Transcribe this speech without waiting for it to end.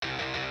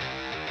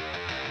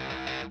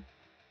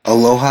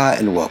Aloha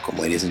and welcome,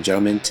 ladies and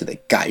gentlemen, to the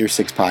Got Your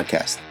Six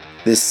podcast.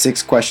 This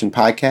 6-question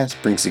podcast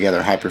brings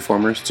together high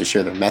performers to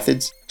share their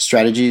methods,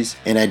 strategies,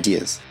 and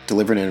ideas,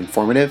 delivered in an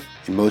informative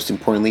and, most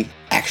importantly,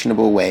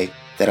 actionable way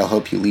that'll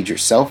help you lead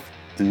yourself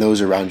and those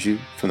around you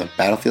from the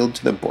battlefield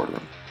to the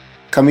boardroom.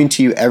 Coming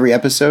to you every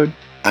episode,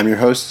 I'm your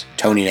host,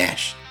 Tony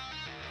Nash.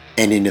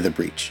 And into the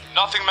breach.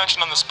 Nothing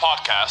mentioned on this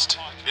podcast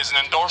is an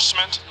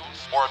endorsement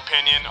or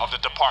opinion of the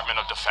Department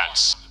of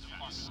Defense.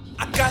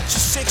 I got your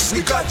six,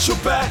 we got your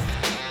back.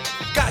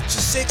 Got your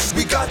six,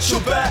 we got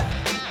your back.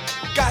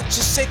 Got your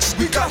six,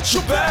 we got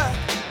your back.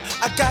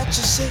 I got your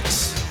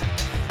six.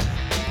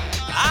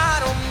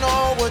 I don't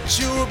know what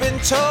you've been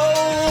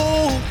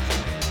told.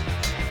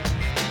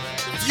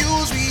 The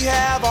views we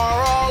have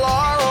are all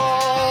our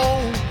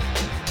own.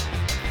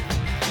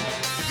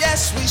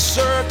 Yes, we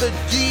serve the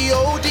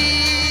DOD,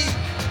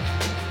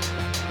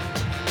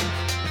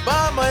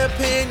 but my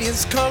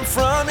opinions come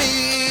from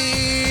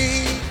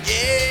me.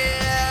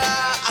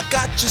 Yeah, I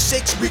got your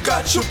six, we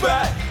got your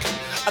back.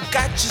 I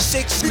got your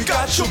six, we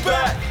got your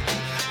back.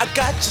 I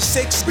got your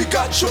six, we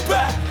got your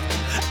back.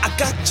 I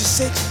got your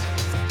six.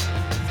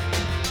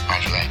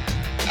 Roger that.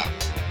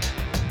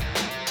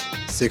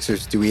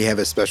 Sixers, do we have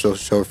a special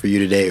show for you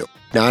today?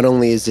 Not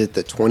only is it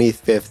the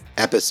 25th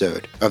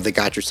episode of the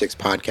Got Your Six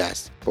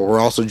podcast, but we're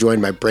also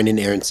joined by Brendan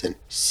Aronson,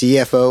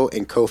 CFO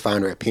and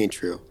co-founder at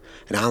Paintrue,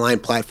 an online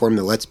platform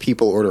that lets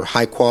people order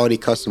high-quality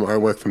custom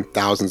artwork from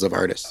thousands of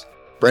artists.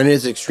 Brendan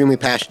is extremely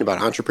passionate about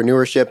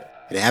entrepreneurship,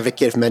 an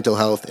advocate of mental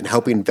health, and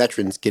helping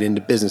veterans get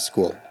into business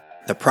school.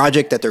 The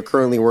project that they're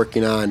currently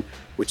working on,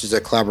 which is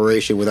a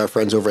collaboration with our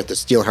friends over at the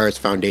Steel Hearts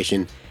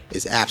Foundation,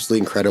 is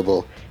absolutely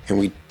incredible, and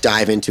we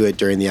dive into it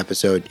during the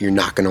episode. You're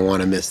not going to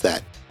want to miss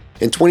that.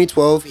 In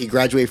 2012, he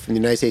graduated from the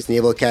United States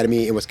Naval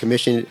Academy and was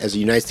commissioned as a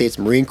United States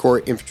Marine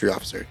Corps infantry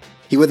officer.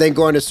 He would then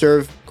go on to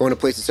serve, going to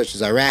places such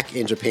as Iraq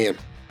and Japan.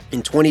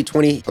 In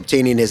 2020,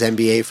 obtaining his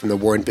MBA from the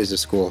Warren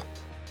Business School.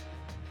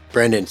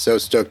 Brendan, so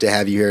stoked to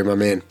have you here, my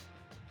man.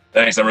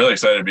 Thanks. I'm really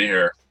excited to be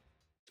here.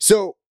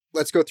 So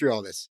let's go through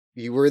all this.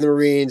 You were in the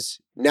Marines.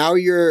 Now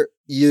you're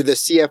the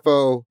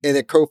CFO and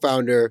the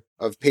co-founder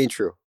of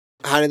Paintrue.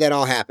 How did that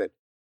all happen?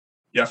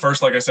 Yeah,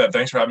 first, like I said,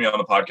 thanks for having me on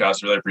the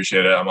podcast. Really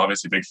appreciate it. I'm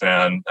obviously a big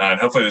fan, and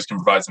hopefully this can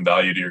provide some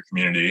value to your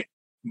community.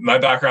 My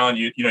background,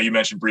 you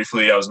mentioned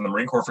briefly, I was in the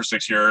Marine Corps for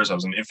 6 years. I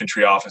was an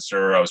infantry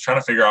officer. I was trying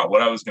to figure out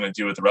what I was going to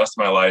do with the rest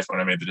of my life when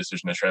I made the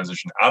decision to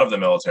transition out of the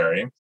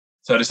military.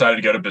 So I decided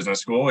to go to business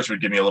school, which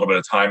would give me a little bit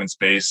of time and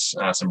space,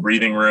 some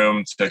breathing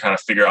room to kind of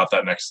figure out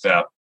that next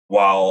step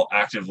while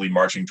actively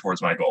marching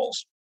towards my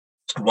goals.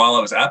 While I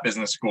was at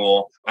business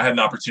school, I had an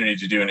opportunity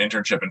to do an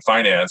internship in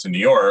finance in New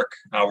York,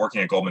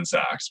 working at Goldman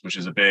Sachs, which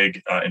is a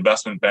big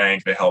investment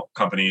bank. They help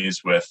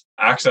companies with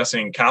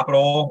accessing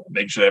capital,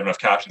 making sure they have enough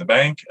cash in the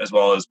bank, as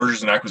well as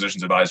mergers and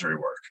acquisitions advisory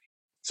work.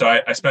 So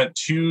I spent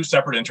 2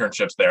 separate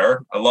internships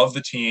there. I loved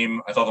the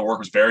team. I thought the work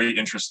was very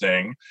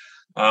interesting.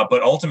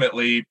 But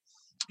ultimately,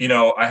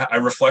 I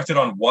reflected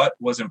on what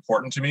was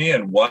important to me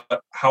and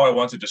how I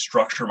wanted to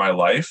structure my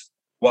life,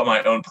 what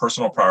my own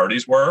personal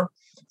priorities were.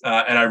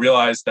 And I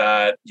realized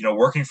that,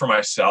 working for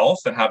myself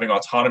and having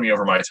autonomy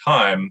over my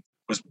time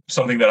was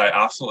something that I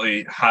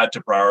absolutely had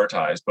to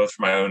prioritize, both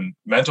for my own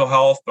mental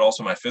health, but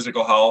also my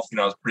physical health.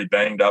 I was pretty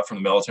banged up from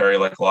the military,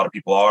 like a lot of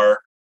people are.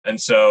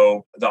 And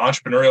so the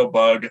entrepreneurial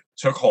bug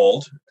took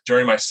hold.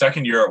 During my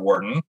second year at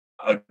Wharton,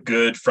 a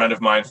good friend of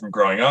mine from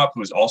growing up, who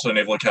was also a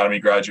Naval Academy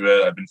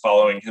graduate, I've been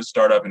following his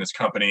startup and his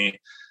company.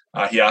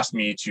 He asked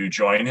me to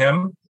join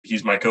him.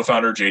 He's my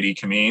co-founder, JD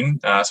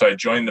Kameen. So I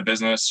joined the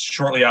business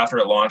shortly after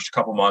it launched, a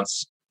couple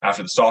months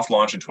after the soft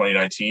launch in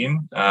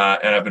 2019.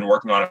 And I've been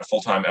working on it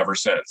full-time ever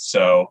since.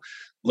 So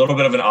a little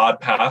bit of an odd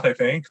path, I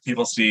think.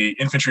 People see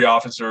infantry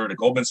officer to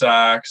Goldman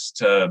Sachs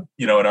to,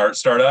 an art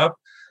startup.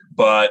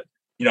 But,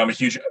 I'm a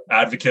huge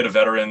advocate of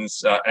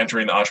veterans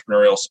entering the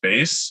entrepreneurial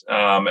space.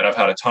 And I've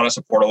had a ton of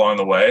support along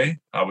the way,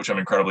 which I'm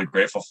incredibly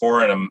grateful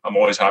for. And I'm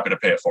always happy to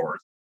pay it forward.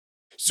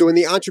 So in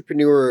the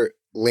entrepreneur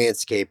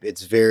landscape,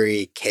 it's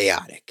very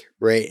chaotic,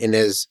 right? And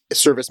as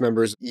service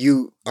members,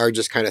 you are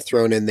just kind of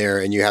thrown in there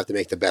and you have to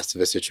make the best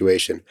of a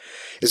situation.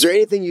 Is there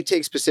anything you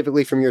take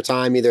specifically from your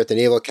time, either at the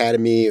Naval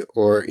Academy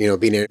or,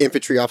 being an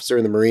infantry officer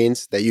in the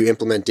Marines, that you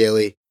implement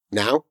daily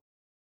now?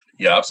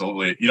 Yeah,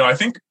 absolutely. I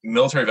think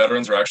military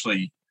veterans are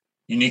actually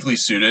uniquely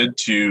suited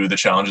to the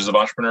challenges of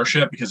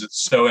entrepreneurship because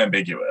it's so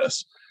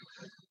ambiguous.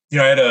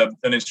 I had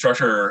an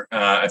instructor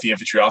at the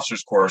infantry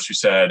officers course who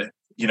said,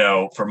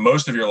 for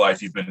most of your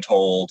life, you've been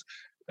told,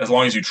 as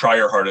long as you try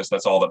your hardest,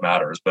 that's all that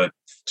matters. But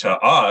to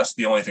us,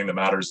 the only thing that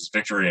matters is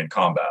victory in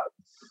combat.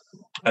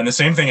 And the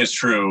same thing is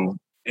true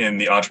in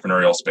the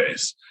entrepreneurial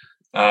space.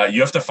 You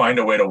have to find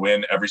a way to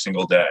win every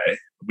single day.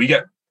 We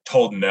get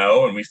told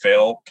no, and we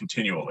fail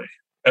continually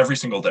every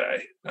single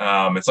day.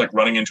 It's like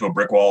running into a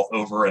brick wall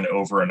over and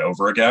over and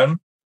over again,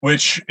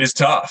 which is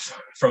tough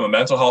from a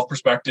mental health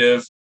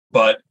perspective.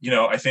 But,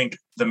 I think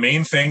the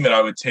main thing that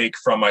I would take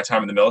from my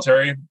time in the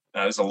military,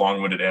 is a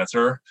long-winded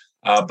answer,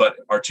 but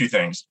are 2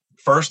 things.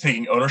 First,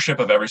 taking ownership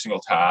of every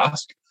single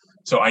task.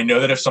 So I know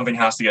that if something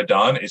has to get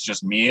done, it's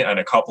just me and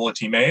a couple of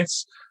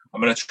teammates.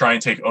 I'm going to try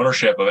and take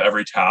ownership of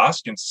every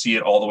task and see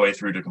it all the way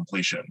through to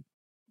completion.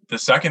 The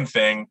second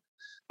thing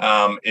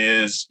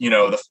is,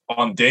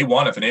 on day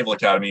one of Naval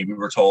Academy, we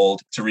were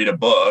told to read a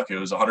book. It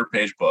was a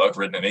 100-page book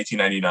written in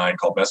 1899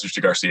 called Message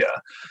to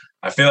Garcia.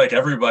 I feel like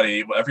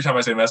everybody, every time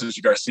I say Message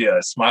to Garcia,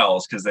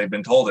 smiles because they've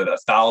been told it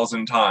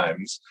 1,000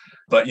 times.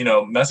 But,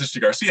 Message to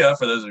Garcia,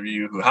 for those of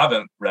you who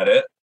haven't read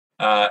it,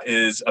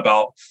 is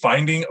about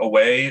finding a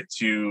way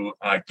to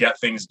get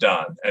things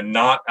done and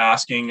not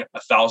asking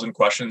 1,000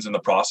 questions in the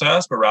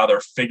process, but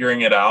rather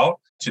figuring it out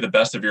to the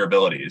best of your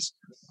abilities.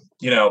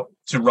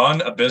 To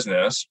run a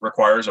business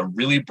requires a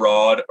really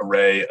broad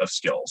array of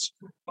skills.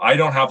 I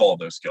don't have all of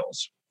those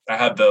skills. I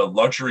had the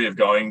luxury of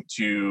going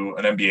to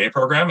an MBA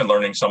program and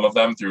learning some of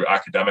them through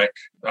academic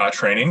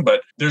training,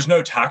 but there's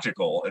no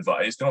tactical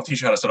advice. They don't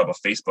teach you how to set up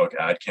a Facebook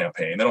ad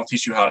campaign. They don't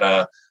teach you how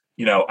to,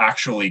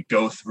 actually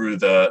go through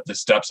the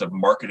steps of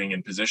marketing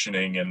and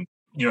positioning and,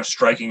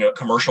 striking a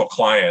commercial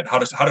client, how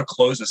to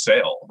close a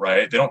sale,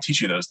 right? They don't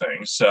teach you those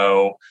things.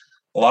 So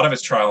a lot of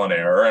it's trial and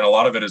error, and a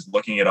lot of it is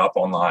looking it up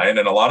online,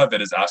 and a lot of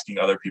it is asking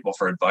other people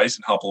for advice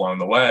and help along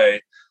the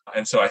way.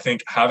 And so I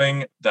think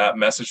having that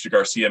Message to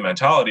Garcia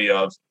mentality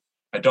of,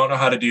 I don't know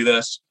how to do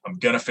this, I'm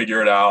going to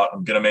figure it out,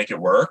 I'm going to make it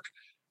work,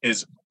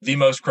 is the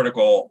most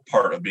critical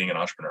part of being an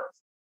entrepreneur.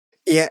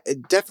 Yeah,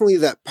 definitely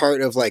that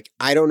part of like,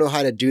 I don't know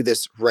how to do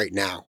this right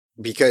now,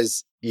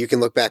 because you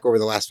can look back over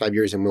the last 5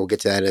 years and we'll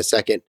get to that in a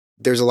second.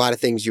 There's a lot of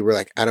things you were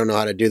like, I don't know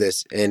how to do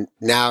this. And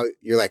now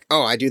you're like,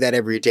 oh, I do that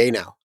every day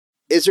now.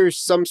 Is there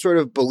some sort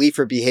of belief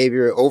or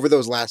behavior over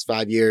those last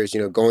 5 years,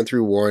 going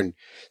through war and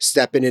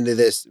stepping into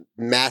this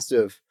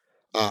massive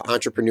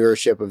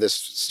entrepreneurship of this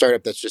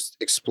startup that's just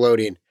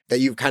exploding that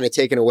you've kind of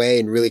taken away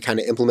and really kind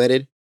of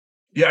implemented?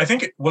 Yeah, I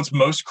think what's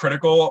most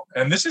critical,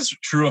 and this is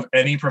true of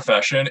any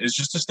profession, is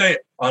just to stay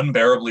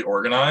unbearably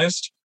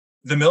organized.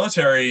 The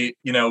military,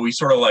 we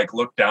sort of like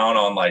look down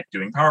on like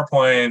doing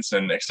PowerPoints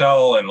and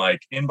Excel and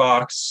like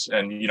inbox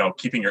and,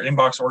 keeping your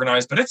inbox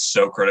organized, but it's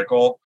so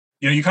critical.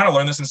 You kind of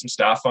learn this in some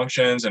staff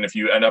functions. And if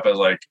you end up as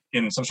like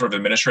in some sort of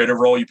administrative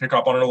role, you pick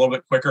up on it a little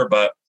bit quicker.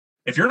 But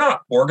if you're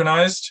not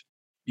organized,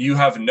 you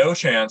have no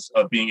chance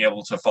of being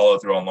able to follow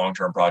through on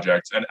long-term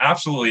projects. And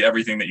absolutely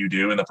everything that you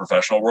do in the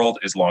professional world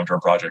is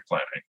long-term project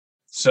planning.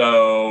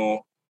 So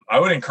I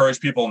would encourage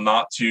people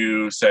not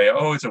to say,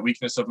 oh, it's a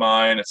weakness of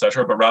mine, et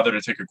cetera, but rather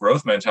to take a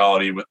growth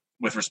mentality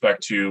with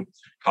respect to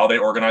how they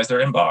organize their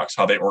inbox,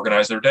 how they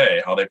organize their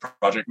day, how they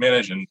project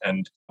manage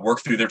and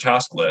work through their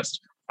task list.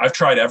 I've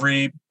tried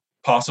every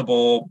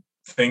possible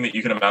thing that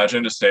you can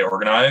imagine to stay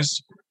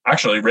organized.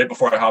 Actually, right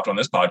before I hopped on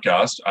this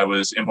podcast, I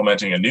was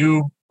implementing a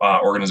new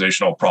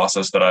organizational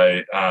process that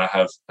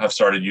I have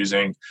started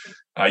using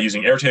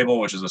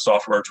Airtable, which is a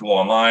software tool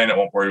online. I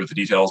won't worry with the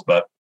details,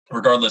 but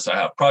regardless, I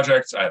have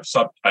projects, I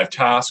have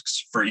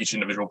tasks for each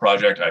individual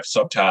project, I have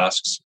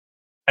subtasks,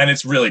 and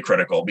it's really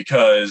critical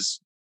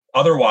because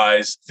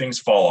otherwise things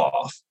fall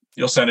off.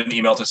 You'll send an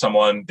email to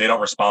someone, they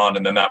don't respond,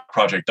 and then that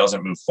project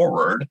doesn't move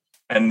forward.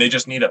 And they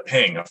just need a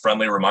ping, a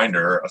friendly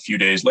reminder a few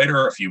days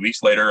later, a few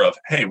weeks later of,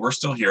 hey, we're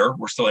still here.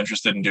 We're still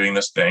interested in doing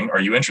this thing. Are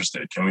you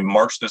interested? Can we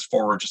march this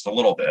forward just a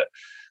little bit?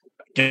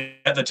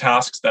 Get the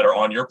tasks that are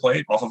on your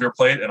plate, off of your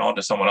plate and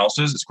onto someone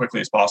else's as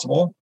quickly as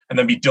possible. And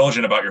then be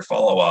diligent about your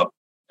follow-up.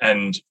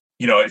 And,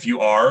 if you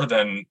are,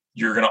 then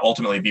you're going to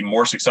ultimately be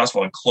more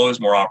successful and close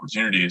more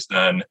opportunities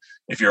than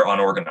if you're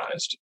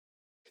unorganized.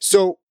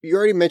 So you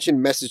already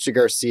mentioned Message to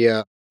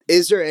Garcia.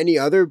 Is there any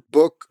other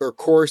book or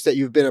course that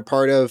you've been a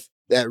part of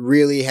that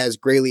really has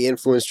greatly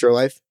influenced your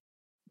life?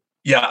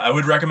 Yeah, I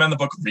would recommend the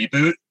book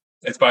Reboot.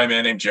 It's by a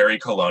man named Jerry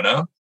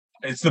Colonna.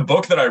 It's the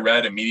book that I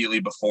read immediately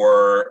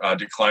before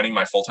declining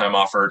my full-time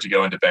offer to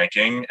go into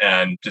banking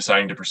and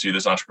deciding to pursue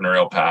this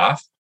entrepreneurial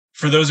path.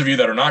 For those of you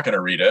that are not going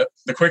to read it,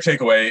 the quick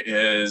takeaway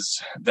is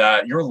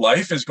that your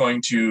life is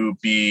going to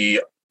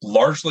be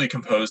largely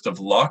composed of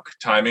luck,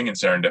 timing, and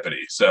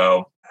serendipity.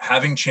 So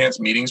having chance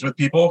meetings with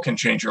people can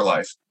change your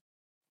life.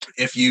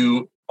 If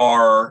you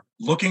are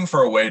looking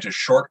for a way to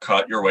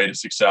shortcut your way to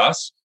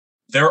success,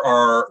 there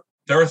are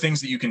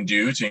things that you can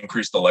do to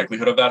increase the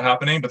likelihood of that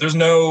happening, but there's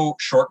no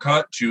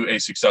shortcut to a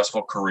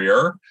successful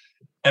career.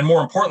 And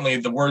more importantly,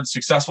 the word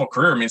successful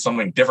career means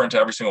something different to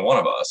every single one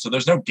of us. So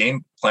there's no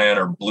game plan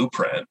or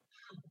blueprint.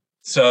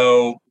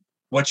 So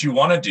what you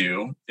want to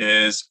do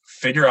is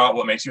figure out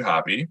what makes you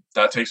happy.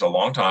 That takes a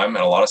long time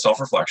and a lot of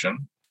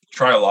self-reflection.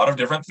 Try a lot of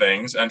different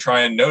things and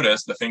try and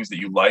notice the things that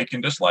you like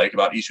and dislike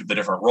about each of the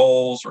different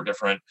roles or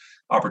different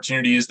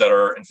opportunities that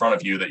are in front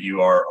of you that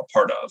you are a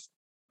part of.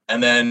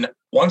 And then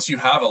once you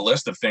have a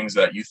list of things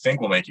that you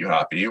think will make you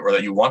happy or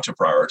that you want to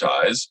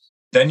prioritize,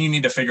 then you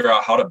need to figure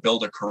out how to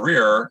build a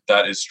career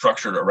that is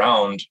structured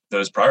around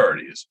those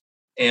priorities.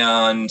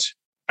 And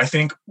I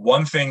think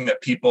one thing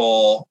that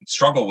people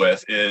struggle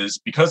with is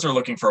because they're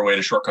looking for a way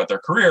to shortcut their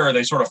career,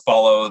 they sort of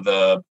follow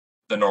the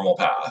normal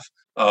path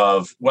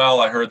of,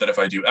 well, I heard that if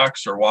I do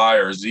X or Y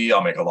or Z,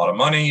 I'll make a lot of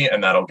money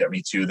and that'll get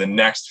me to the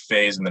next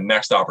phase and the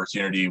next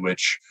opportunity,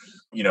 which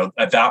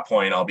At that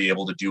point, I'll be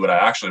able to do what I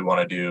actually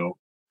want to do,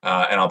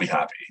 and I'll be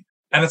happy.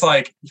 And it's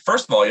like,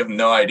 first of all, you have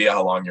no idea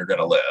how long you're going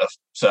to live.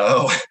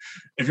 So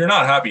if you're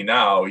not happy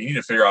now, you need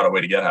to figure out a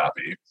way to get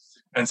happy.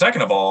 And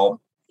second of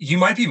all, you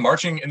might be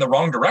marching in the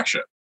wrong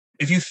direction.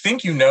 If you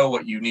think you know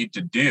what you need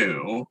to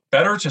do,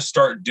 better to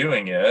start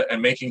doing it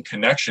and making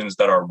connections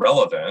that are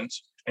relevant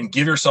and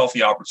give yourself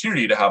the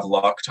opportunity to have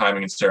luck,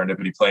 timing, and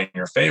serendipity play in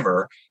your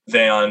favor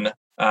than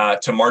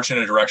to march in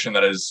a direction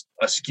that is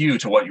askew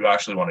to what you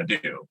actually want to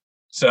do.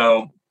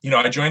 So,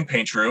 I joined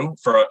PaintTrue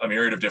for a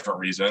myriad of different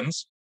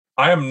reasons.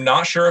 I am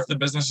not sure if the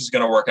business is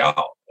going to work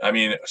out. I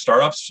mean,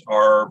 startups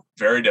are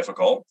very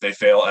difficult. They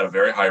fail at a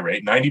very high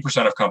rate.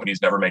 90% of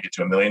companies never make it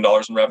to $1 million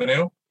in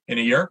revenue in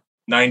a year.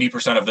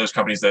 90% of those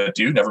companies that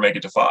do never make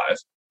it to 5.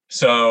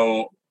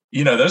 So,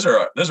 those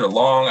are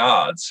long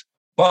odds.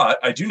 But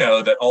I do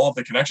know that all of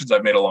the connections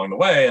I've made along the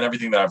way and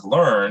everything that I've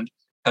learned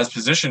has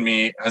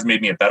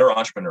made me a better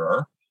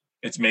entrepreneur.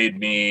 It's made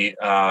me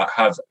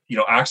have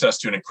access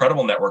to an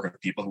incredible network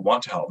of people who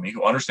want to help me,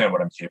 who understand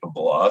what I'm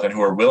capable of, and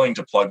who are willing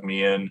to plug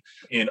me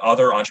in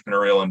other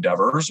entrepreneurial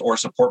endeavors or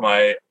support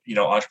my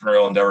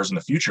entrepreneurial endeavors in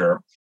the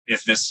future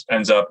if this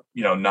ends up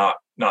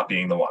not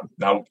being the one.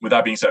 Now, with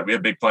that being said, we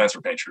have big plans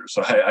for PaintTrue,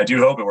 so I do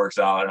hope it works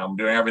out, and I'm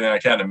doing everything I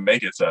can to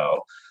make it so.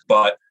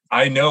 But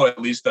I know at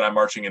least that I'm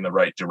marching in the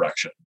right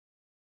direction.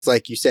 It's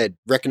like you said,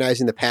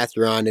 recognizing the path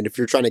you're on, and if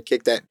you're trying to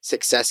kick that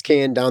success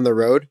can down the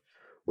road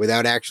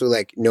without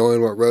actually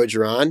knowing what road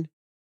you're on,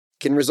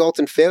 can result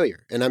in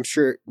failure. And I'm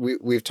sure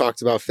we've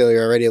talked about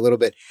failure already a little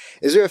bit.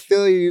 Is there a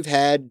failure you've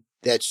had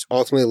that's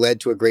ultimately led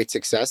to a great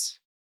success?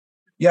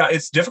 Yeah,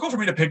 it's difficult for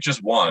me to pick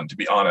just one, to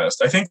be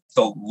honest. I think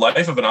the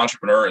life of an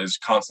entrepreneur is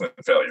constant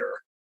failure.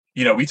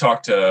 We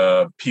talk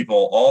to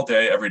people all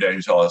day, every day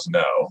who tell us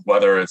no,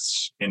 whether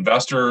it's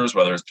investors,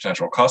 whether it's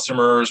potential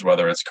customers,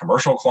 whether it's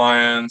commercial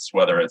clients,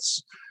 whether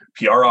it's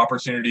PR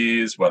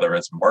opportunities, whether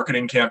it's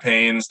marketing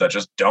campaigns that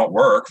just don't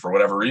work for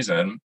whatever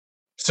reason.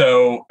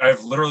 So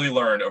I've literally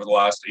learned over the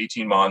last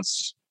 18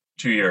 months,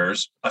 2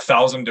 years,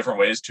 1,000 different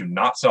ways to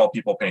not sell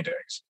people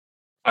paintings.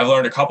 I've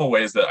learned a couple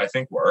ways that I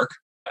think work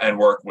and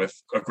work with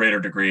a greater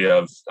degree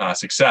of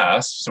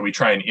success. So we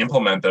try and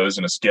implement those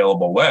in a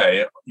scalable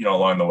way,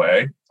 along the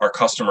way. Our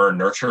customer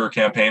nurture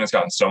campaign has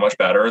gotten so much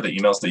better. The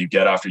emails that you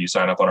get after you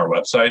sign up on our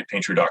website,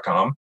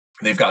 painttrue.com,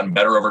 they've gotten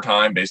better over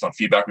time based on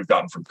feedback we've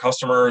gotten from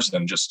customers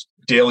and just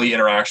daily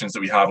interactions that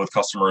we have with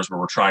customers where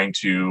we're trying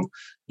to,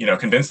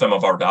 convince them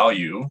of our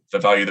value, the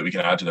value that we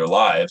can add to their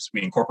lives.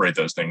 We incorporate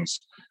those things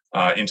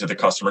into the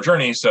customer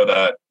journey so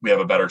that we have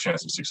a better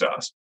chance of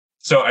success.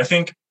 So I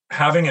think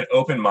having an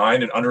open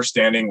mind and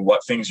understanding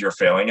what things you're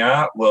failing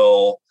at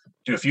will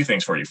do a few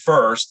things for you.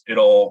 First,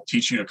 it'll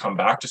teach you to come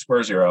back to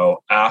square zero,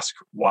 ask,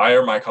 why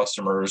are my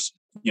customers,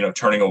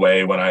 turning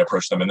away when I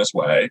approach them in this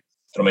way?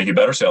 It'll make you a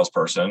better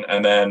salesperson.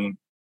 And then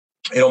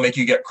it'll make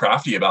you get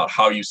crafty about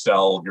how you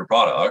sell your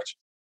product.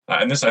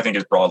 And this, I think,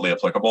 is broadly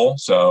applicable.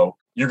 So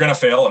you're going to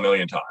fail a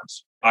million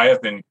times. I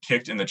have been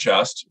kicked in the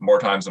chest more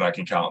times than I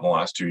can count in the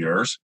last 2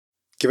 years.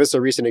 Give us a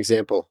recent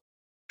example.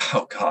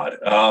 Oh, God.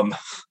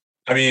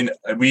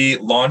 We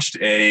launched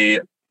a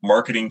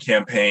marketing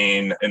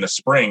campaign in the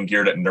spring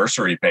geared at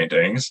nursery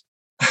paintings.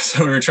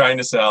 So we were trying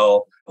to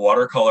sell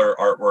watercolor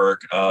artwork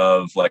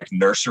of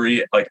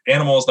nursery,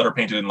 animals that are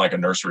painted in a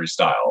nursery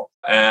style.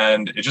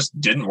 And it just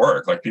didn't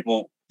work.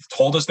 People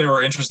told us they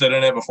were interested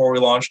in it before we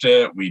launched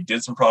it. We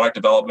did some product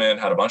development,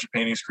 had a bunch of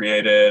paintings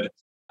created.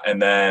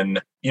 And then,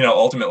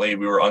 ultimately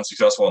we were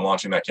unsuccessful in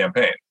launching that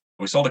campaign.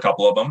 We sold a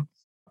couple of them.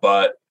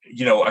 But,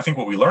 I think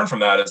what we learned from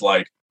that is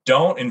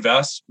don't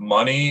invest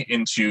money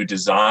into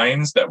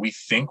designs that we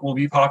think will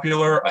be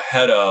popular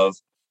ahead of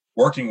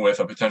working with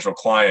a potential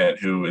client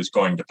who is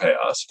going to pay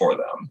us for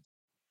them.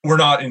 We're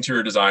not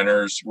interior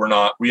designers.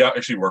 We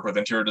actually work with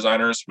interior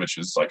designers, which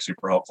is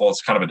super helpful.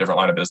 It's kind of a different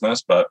line of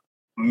business, but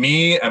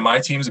me and my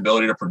team's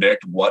ability to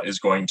predict what is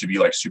going to be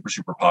super,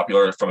 super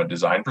popular from a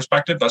design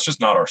perspective, that's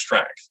just not our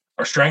strength.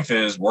 Our strength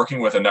is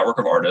working with a network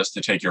of artists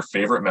to take your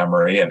favorite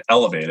memory and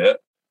elevate it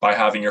by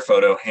having your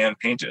photo hand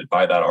painted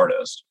by that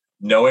artist.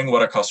 Knowing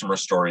what a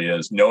customer's story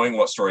is, knowing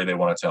what story they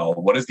want to tell.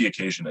 What is the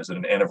occasion? Is it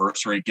an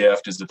anniversary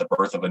gift? Is it the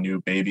birth of a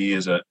new baby?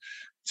 Is it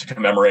to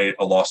commemorate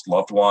a lost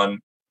loved one?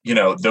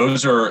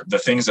 Those are the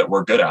things that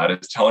we're good at,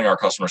 is telling our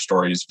customer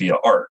stories via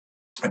art.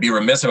 I'd be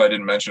remiss if I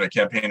didn't mention a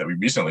campaign that we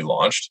recently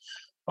launched.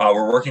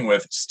 We're working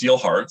with Steel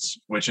Hearts,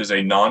 which is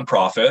a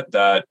nonprofit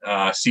that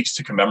seeks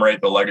to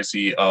commemorate the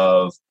legacy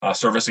of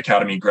service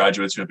academy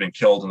graduates who have been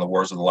killed in the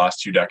wars of the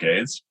last 2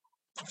 decades.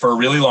 For a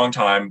really long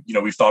time,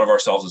 we've thought of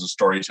ourselves as a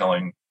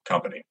storytelling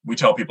company. We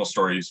tell people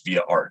stories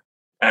via art,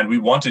 and we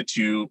wanted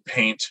to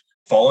paint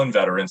fallen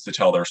veterans to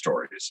tell their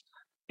stories.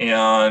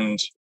 And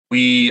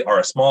we are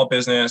a small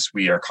business.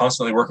 We are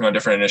constantly working on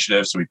different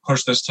initiatives. So we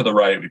push this to the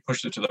right, we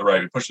pushed it to the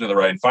right, we pushed it to the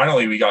right. And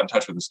finally, we got in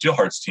touch with the Steel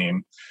Hearts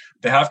team.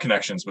 They have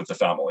connections with the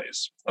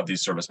families of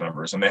these service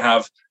members, and they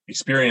have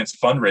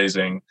experienced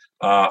fundraising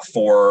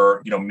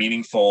for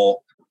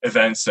meaningful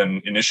events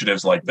and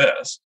initiatives like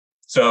this.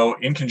 So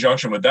in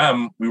conjunction with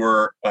them, we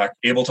were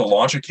able to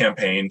launch a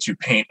campaign to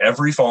paint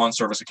every fallen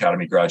service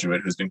academy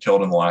graduate who's been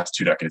killed in the last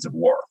 2 decades of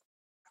war.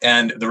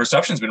 And the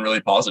reception's been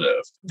really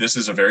positive. This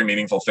is a very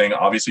meaningful thing,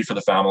 obviously, for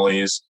the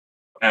families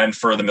and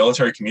for the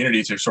military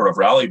community to sort of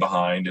rally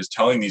behind, is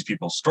telling these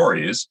people's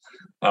stories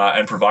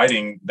and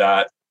providing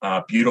that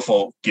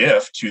beautiful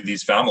gift to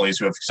these families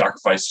who have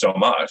sacrificed so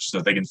much so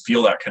that they can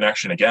feel that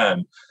connection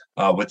again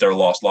with their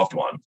lost loved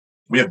one.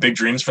 We have big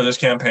dreams for this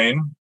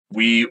campaign.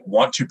 We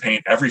want to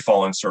paint every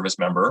fallen service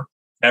member,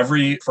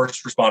 every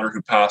first responder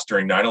who passed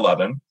during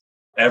 9/11,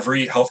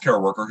 every healthcare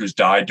worker who's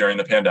died during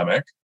the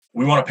pandemic.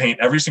 We want to paint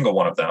every single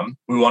one of them.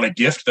 We want to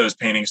gift those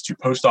paintings to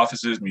post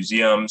offices,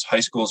 museums,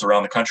 high schools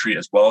around the country,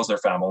 as well as their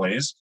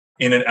families,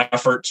 in an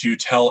effort to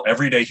tell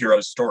everyday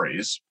heroes'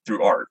 stories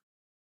through art.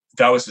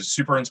 That was a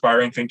super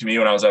inspiring thing to me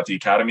when I was at the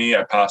academy.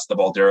 I passed the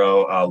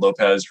Baldero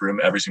Lopez room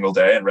every single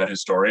day and read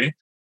his story.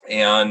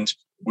 And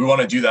we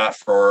want to do that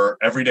for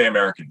everyday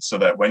Americans so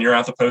that when you're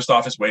at the post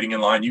office waiting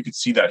in line, you can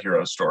see that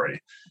hero's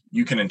story.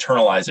 You can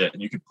internalize it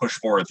and you can push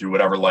forward through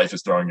whatever life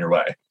is throwing your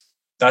way.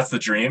 That's the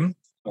dream.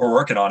 We're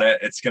working on it.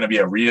 It's going to be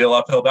a real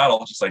uphill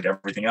battle, just like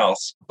everything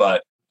else.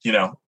 But, you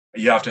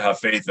have to have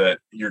faith that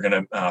you're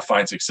going to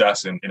find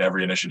success in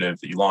every initiative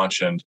that you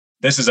launch. And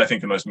this is, I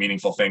think, the most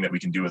meaningful thing that we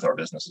can do with our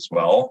business as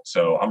well.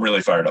 So I'm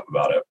really fired up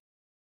about it.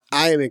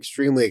 I am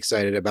extremely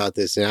excited about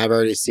this. And I've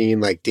already seen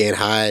like Dan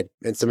Hyde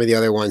and some of the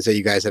other ones that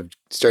you guys have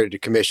started to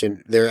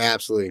commission. They're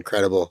absolutely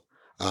incredible.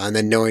 And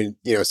then knowing,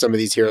 some of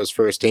these heroes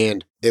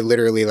firsthand, it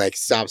literally like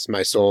stops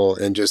my soul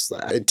and just,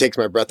 it takes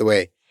my breath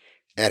away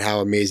at how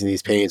amazing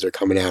these paintings are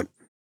coming out.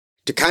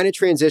 To kind of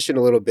transition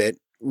a little bit,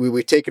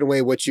 we've taken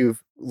away what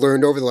you've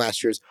learned over the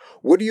last years.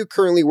 What are you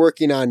currently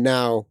working on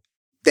now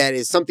that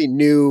is something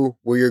new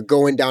where you're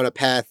going down a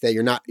path that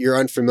you're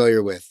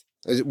unfamiliar with,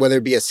 whether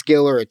it be a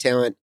skill or a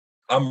talent?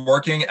 I'm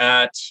working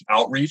at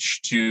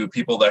outreach to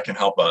people that can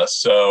help us.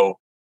 So,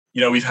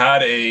 we've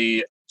had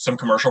some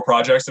commercial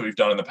projects that we've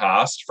done in the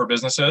past for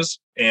businesses,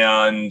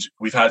 and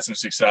we've had some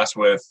success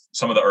with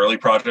some of the early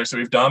projects that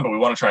we've done, but we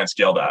want to try and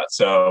scale that.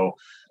 So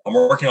I'm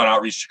working on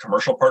outreach to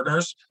commercial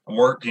partners. I'm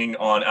working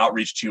on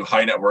outreach to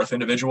high net worth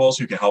individuals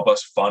who can help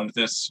us fund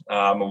this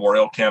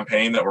memorial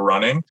campaign that we're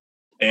running.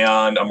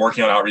 And I'm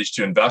working on outreach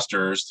to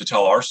investors to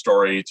tell our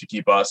story to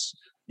keep us,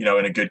 in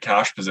a good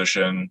cash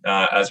position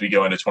as we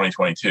go into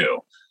 2022.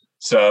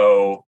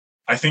 So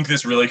I think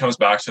this really comes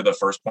back to the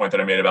first point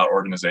that I made about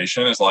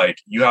organization is like,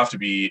 you have to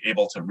be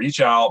able to reach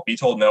out, be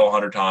told no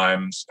 100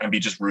 times, and be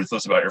just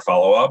ruthless about your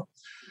follow-up.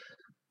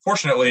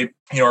 Fortunately,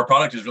 our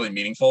product is really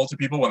meaningful to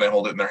people when they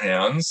hold it in their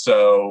hands.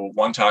 So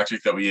one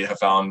tactic that we have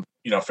found,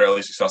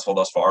 fairly successful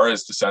thus far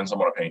is to send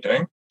someone a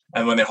painting.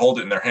 And when they hold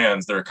it in their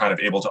hands, they're kind of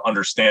able to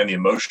understand the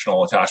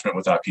emotional attachment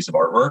with that piece of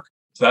artwork.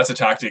 So that's a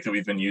tactic that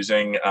we've been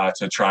using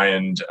to try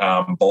and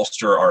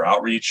bolster our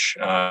outreach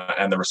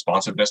and the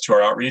responsiveness to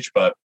our outreach.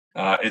 But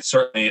it's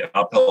certainly an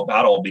uphill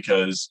battle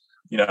because,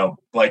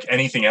 like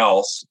anything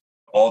else,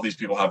 all of these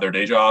people have their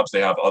day jobs.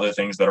 They have other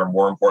things that are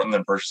more important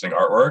than purchasing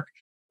artwork.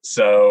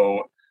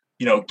 So,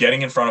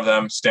 getting in front of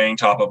them, staying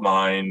top of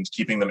mind,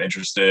 keeping them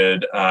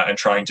interested, and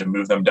trying to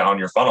move them down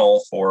your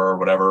funnel for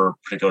whatever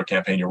particular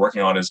campaign you're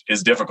working on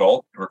is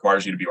difficult. It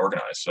requires you to be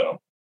organized.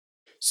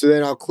 So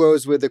then I'll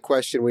close with the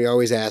question we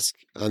always ask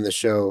on the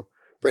show.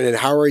 Brendan,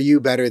 how are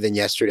you better than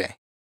yesterday?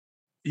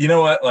 You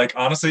know what? Like,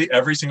 honestly,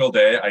 every single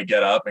day I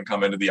get up and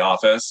come into the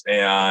office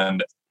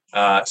and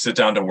sit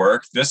down to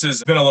work. This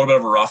has been a little bit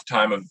of a rough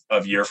time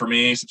of year for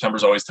me.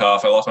 September's always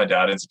tough. I lost my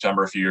dad in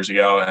September a few years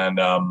ago. And,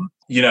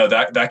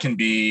 that can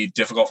be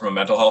difficult from a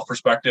mental health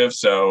perspective.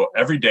 So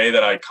every day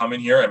that I come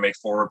in here and make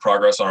forward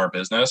progress on our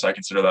business, I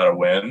consider that a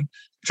win.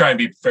 Try and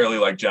be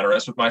fairly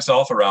generous with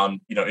myself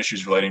around,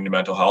 issues relating to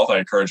mental health. I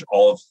encourage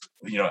all of,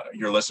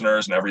 your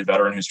listeners and every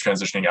veteran who's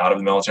transitioning out of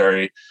the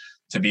military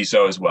to be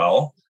so as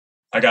well.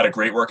 I got a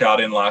great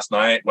workout in last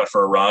night, went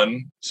for a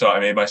run. So I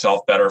made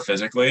myself better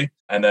physically.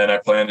 And then I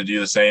plan to do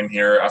the same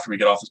here after we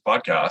get off this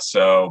podcast.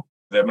 So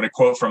I'm going to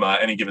quote from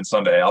Any Given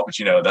Sunday. Al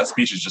Pacino, that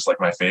speech is just like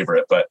my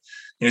favorite. But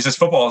he says,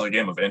 football is a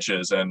game of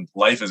inches and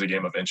life is a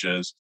game of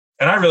inches.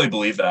 And I really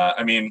believe that.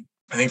 I mean,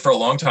 I think for a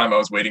long time, I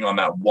was waiting on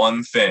that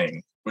one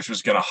thing, which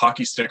was going to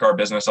hockey stick our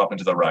business up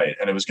into the right.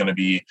 And it was going to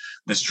be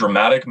this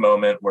dramatic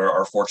moment where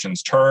our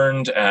fortunes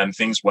turned and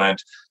things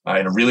went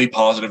in a really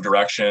positive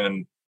direction.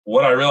 And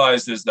what I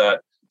realized is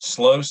that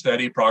slow,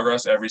 steady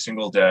progress every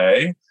single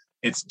day,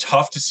 it's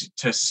tough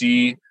to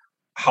see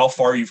how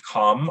far you've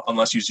come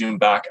unless you zoom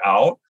back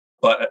out.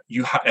 But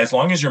as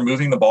long as you're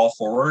moving the ball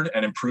forward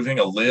and improving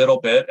a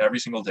little bit every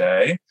single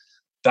day,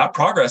 that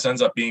progress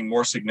ends up being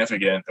more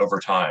significant over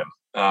time.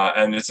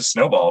 And it's a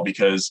snowball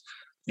because,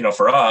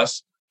 for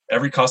us,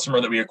 every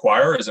customer that we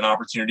acquire is an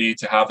opportunity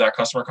to have that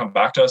customer come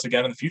back to us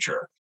again in the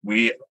future.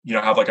 We,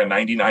 have like a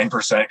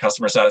 99%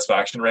 customer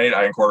satisfaction rate.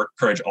 I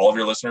encourage all of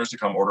your listeners to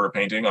come order a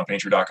painting on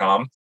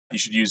paintree.com. You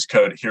should use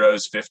code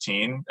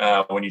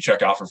HEROES15 when you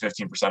check out for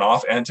 15%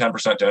 off and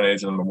 10% donated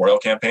to the memorial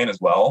campaign as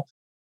well.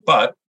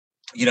 But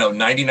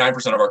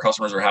 99% of our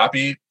customers are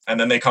happy, and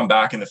then they come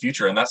back in the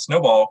future, and that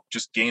snowball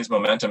just gains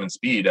momentum and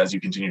speed as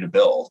you continue to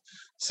build.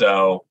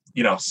 So,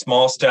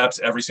 small steps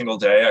every single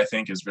day, I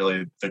think, is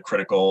really the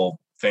critical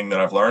thing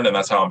that I've learned. And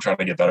that's how I'm trying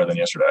to get better than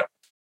yesterday.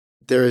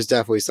 There is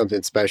definitely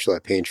something special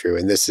at Paintrue,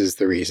 and this is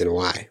the reason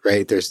why,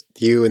 right? There's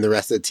you and the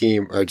rest of the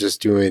team are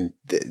just doing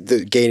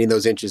the gaining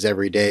those inches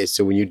every day.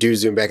 So when you do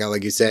zoom back out,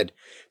 like you said,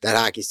 that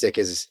hockey stick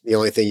is the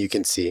only thing you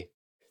can see.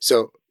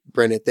 So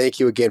Brendan, thank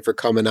you again for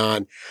coming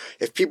on.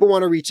 If people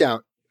want to reach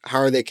out, how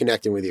are they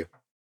connecting with you?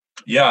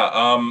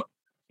 Yeah.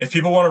 If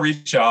people want to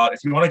reach out,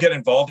 if you want to get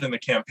involved in the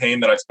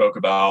campaign that I spoke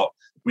about,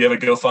 we have a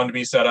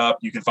GoFundMe set up.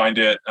 You can find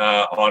it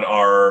on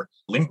our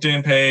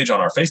LinkedIn page,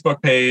 on our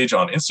Facebook page,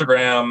 on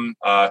Instagram.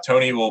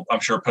 Tony will, I'm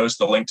sure, post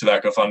the link to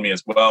that GoFundMe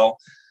as well.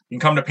 You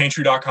can come to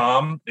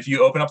paintrue.com. If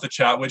you open up the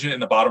chat widget in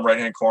the bottom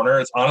right-hand corner,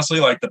 it's honestly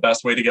like the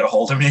best way to get a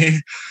hold of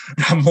me.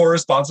 I'm more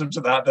responsive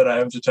to that than I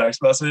am to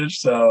text message.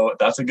 So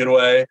that's a good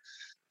way.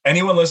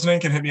 Anyone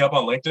listening can hit me up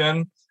on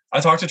LinkedIn. I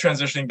talk to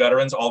transitioning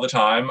veterans all the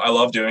time. I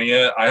love doing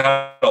it. I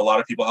had a lot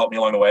of people help me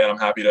along the way, and I'm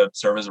happy to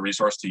serve as a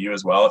resource to you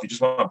as well. If you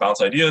just want to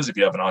bounce ideas, if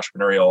you have an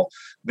entrepreneurial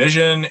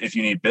vision, if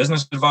you need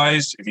business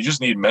advice, if you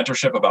just need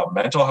mentorship about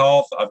mental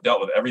health, I've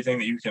dealt with everything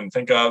that you can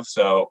think of.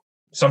 So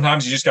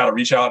sometimes you just got to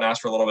reach out and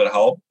ask for a little bit of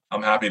help.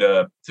 I'm happy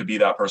to be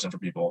that person for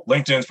people.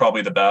 LinkedIn's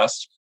probably the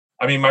best.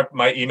 I mean,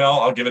 my email,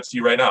 I'll give it to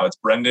you right now. It's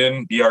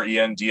Brendan,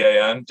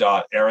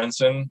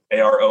 BRENDAN.Aronson,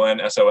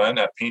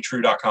 ARONSON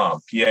 @paintrue.com,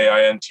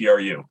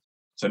 PAINTRU.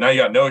 So now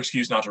you got no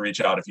excuse not to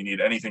reach out if you need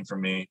anything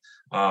from me.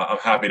 I'm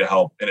happy to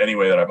help in any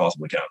way that I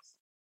possibly can.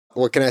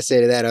 What can I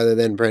say to that other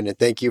than, Brendan,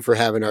 thank you for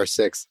having our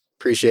six.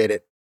 Appreciate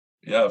it.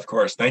 Yeah, of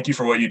course. Thank you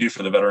for what you do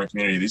for the veteran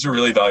community. These are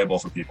really valuable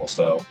for people.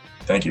 So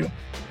thank you.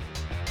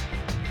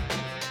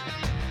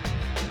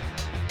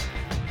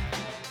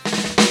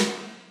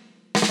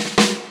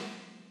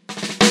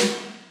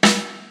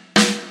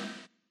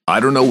 I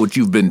don't know what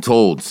you've been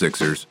told,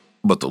 Sixers,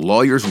 but the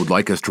lawyers would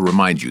like us to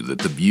remind you that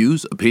the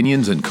views,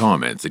 opinions, and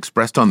comments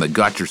expressed on the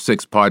Got Your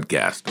Six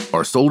podcast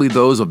are solely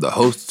those of the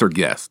hosts or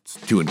guests,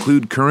 to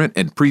include current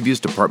and previous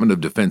Department of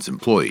Defense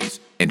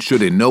employees, and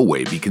should in no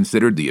way be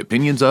considered the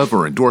opinions of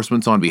or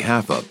endorsements on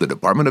behalf of the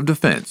Department of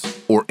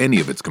Defense or any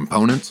of its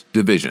components,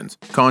 divisions,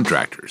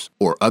 contractors,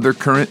 or other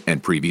current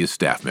and previous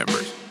staff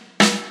members.